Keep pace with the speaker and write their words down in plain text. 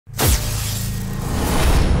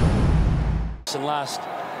and last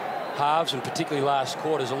halves, and particularly last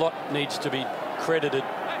quarters, a lot needs to be credited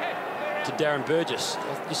to Darren Burgess.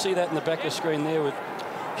 You see that in the back of the screen there with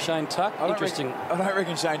Shane Tuck. Interesting. I don't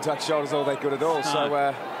reckon Shane Tuck's shoulder's all that good at all. No. So,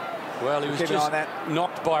 well, he was just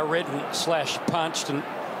knocked by Redden / punched, and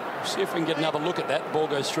we'll see if we can get another look at that. The ball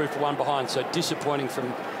goes through for one behind, so disappointing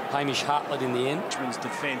from Hamish Hartlett in the end. Richmond's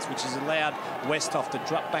defence, which has allowed Westhoff to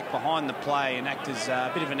drop back behind the play and act as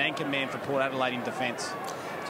a bit of an anchor man for Port Adelaide in defence.